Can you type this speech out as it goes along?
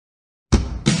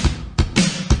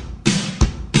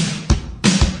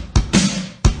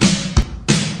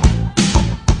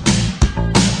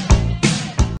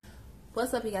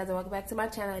What's up, you guys, and welcome back to my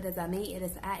channel. It is me, it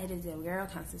is your girl,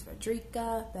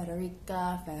 Constancefredericka,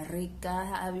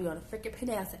 however you want to freaking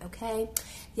pronounce it, okay?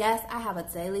 Yes, I have a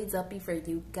daily duppy for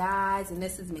you guys, and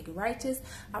this is Make Righteous.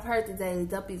 I've heard the daily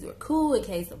duppies were cool in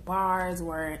case the bars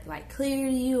weren't like clear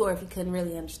to you, or if you couldn't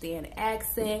really understand the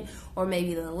accent, or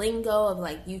maybe the lingo of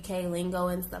like UK lingo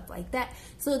and stuff like that.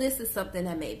 So this is something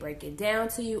that may break it down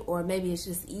to you, or maybe it's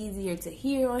just easier to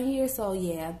hear on here. So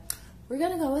yeah, we're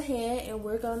gonna go ahead and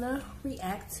we're gonna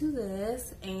react to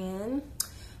this. And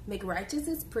Make Righteous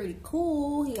is pretty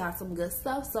cool. He got some good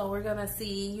stuff, so we're gonna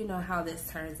see, you know, how this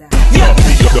turns out.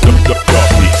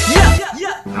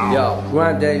 Yo,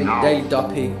 Grind Daily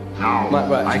Duppy. Mike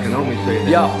Righteous. I can only say that.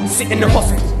 Yo, sit in the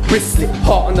hospital, wrist slit,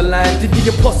 heart on the line, did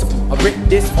the impossible. I written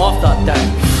this after I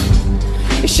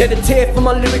died. It shed a tear for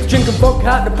my lyrics, drinking vodka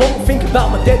out the bottle, think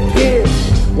about my dead peers.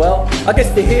 Well, I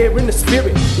guess they're here in the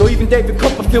spirit. Not even David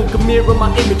Copperfield can mirror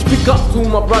my image. Pick up to all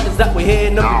my brothers that were here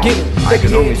in the beginning. They can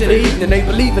hear to the evening, they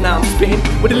believe in how I'm spitting.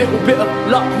 With a little bit of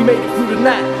luck, we made it through the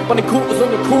night. Running quarters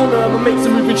on the corner, I'ma make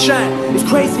some moving shine. It's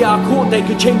crazy how a court day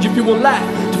could change if you want life.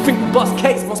 To think the bus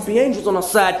case must be angels on our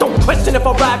side. Don't question if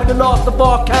I ride with the last of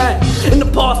our kind. In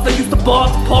the past, I used to bar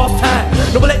to pass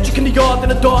time. No electric in the yard, in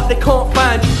the dark, they can't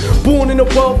find you. Born in a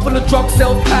world full of drugs,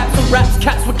 sales, packs and raps.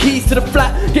 Cats with keys to the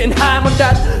flat, getting high, my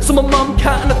dad. So my mum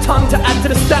counting a tongue to add to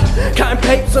the stack. Counting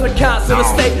papers on accounts in the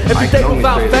state. Every day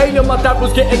without failure, my dad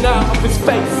was getting out of his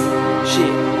face.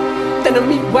 Shit. Then a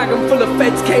meat wagon full of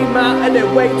feds came out and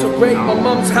their way to raid my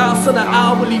mum's house on an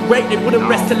hourly rate. They wouldn't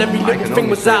rest till every little thing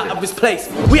was out of his place.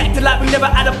 We acted like we never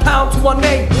had a pound to our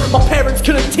name. My parents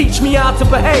couldn't teach me how to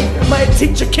behave. My head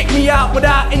teacher kicked me out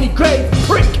without any grade.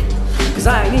 Prick, cause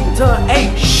I ain't even turned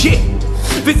 8. Shit.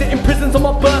 Visiting prisons on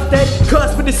my birthday,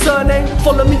 cursed with his surname.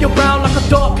 Follow me around like a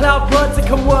dark cloud, birds that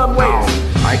can worm waves.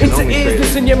 Into ears,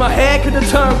 listen, yeah, my hair could have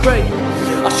turned grey.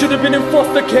 I should have been in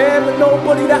foster care, but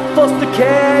nobody that foster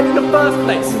cared in the first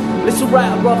place. Listen,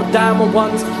 right, I'd rather die on my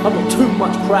ones. I've got too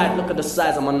much pride, look at the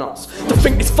size of my nuts. To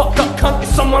think this fucked up cunt is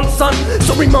someone's son.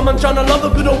 Sorry mum and John, I love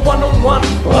a good old one-on-one.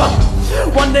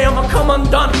 One day I'ma come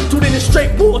undone, tooled in a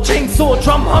straight water, chainsaw,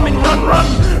 drum humming, run,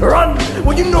 run, run.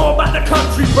 What you know about the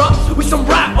country, bruh? We some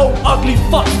right old ugly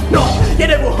fuck. No, yeah,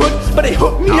 they were hood, but they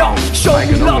hooked me up. Show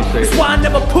me love, that's why I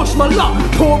never push my luck.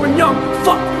 Poor and young,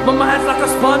 fuck, my mind's like a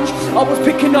sponge. I was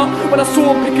picking up when I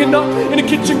saw him picking up. In the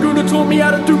kitchen, Guna taught me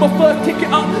how to do my first ticket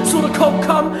up. Saw the coke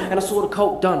come, and I saw the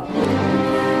coke done.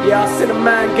 Yeah, I seen a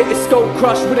man get his skull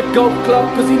crushed with a golf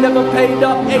club, cause he never paid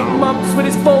up. 8 months with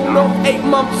his phone off, 8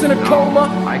 months in a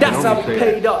coma. That's how he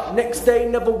paid up. Next day,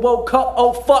 never woke up.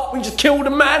 Oh fuck, we just killed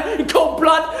a man in cold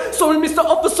blood. Sorry Mr.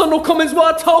 Officer, no comments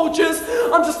what I told yous.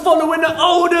 I'm just following the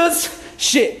orders.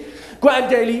 Shit. Grind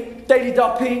Daily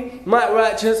Duppy, Mike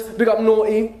Righteous, big up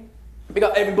Naughty, big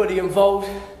up everybody involved.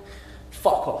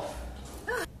 Fuck off.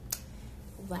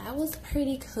 That was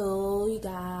pretty cool, you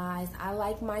guys. I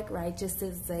like Mike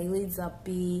Righteous's Daily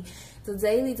Duppy. The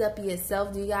Daily Duppy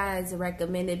itself, do you guys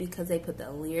recommend it because they put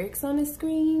the lyrics on the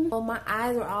screen? Well, my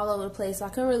eyes were all over the place, so I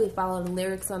couldn't really follow the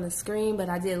lyrics on the screen, but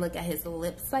I did look at his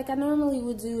lips like I normally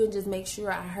would do and just make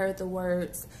sure I heard the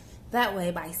words that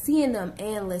way by seeing them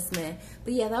and listening.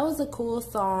 But yeah, that was a cool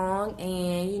song,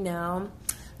 and you know,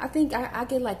 I think I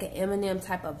get like an Eminem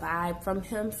type of vibe from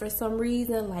him for some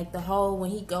reason. Like the whole,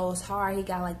 when he goes hard, he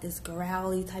got like this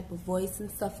growly type of voice and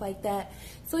stuff like that.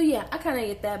 So yeah, I kind of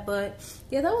get that. But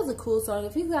yeah, that was a cool song.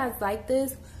 If you guys like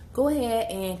this, go ahead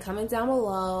and comment down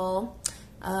below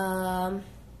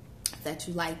that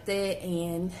you liked it,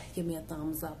 and give me a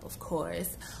thumbs up, of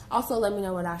course. Also, let me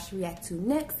know what I should react to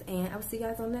next, and I will see you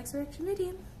guys on the next reaction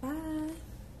video. Bye.